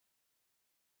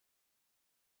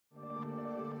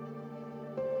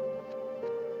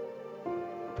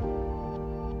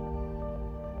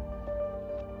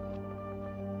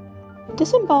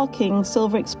Disembarking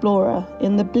Silver Explorer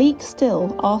in the bleak,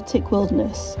 still Arctic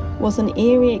wilderness was an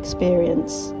eerie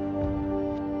experience.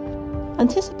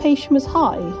 Anticipation was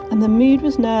high and the mood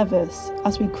was nervous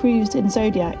as we cruised in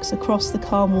Zodiacs across the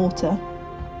calm water.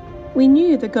 We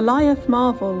knew the Goliath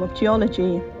marvel of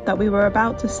geology that we were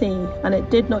about to see, and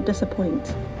it did not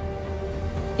disappoint.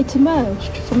 It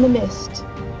emerged from the mist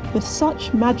with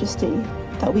such majesty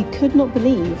that we could not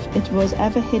believe it was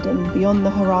ever hidden beyond the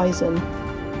horizon.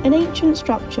 An ancient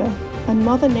structure and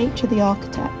Mother Nature the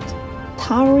architect,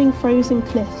 towering frozen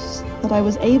cliffs that I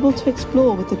was able to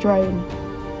explore with the drone,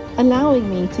 allowing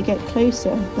me to get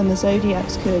closer than the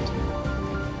Zodiacs could.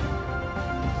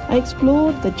 I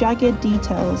explored the jagged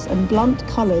details and blunt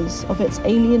colours of its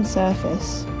alien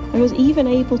surface, and was even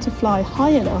able to fly high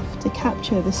enough to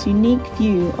capture this unique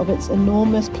view of its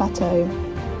enormous plateau.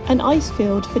 An ice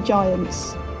field for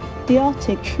giants. The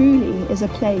Arctic truly is a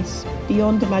place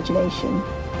beyond imagination.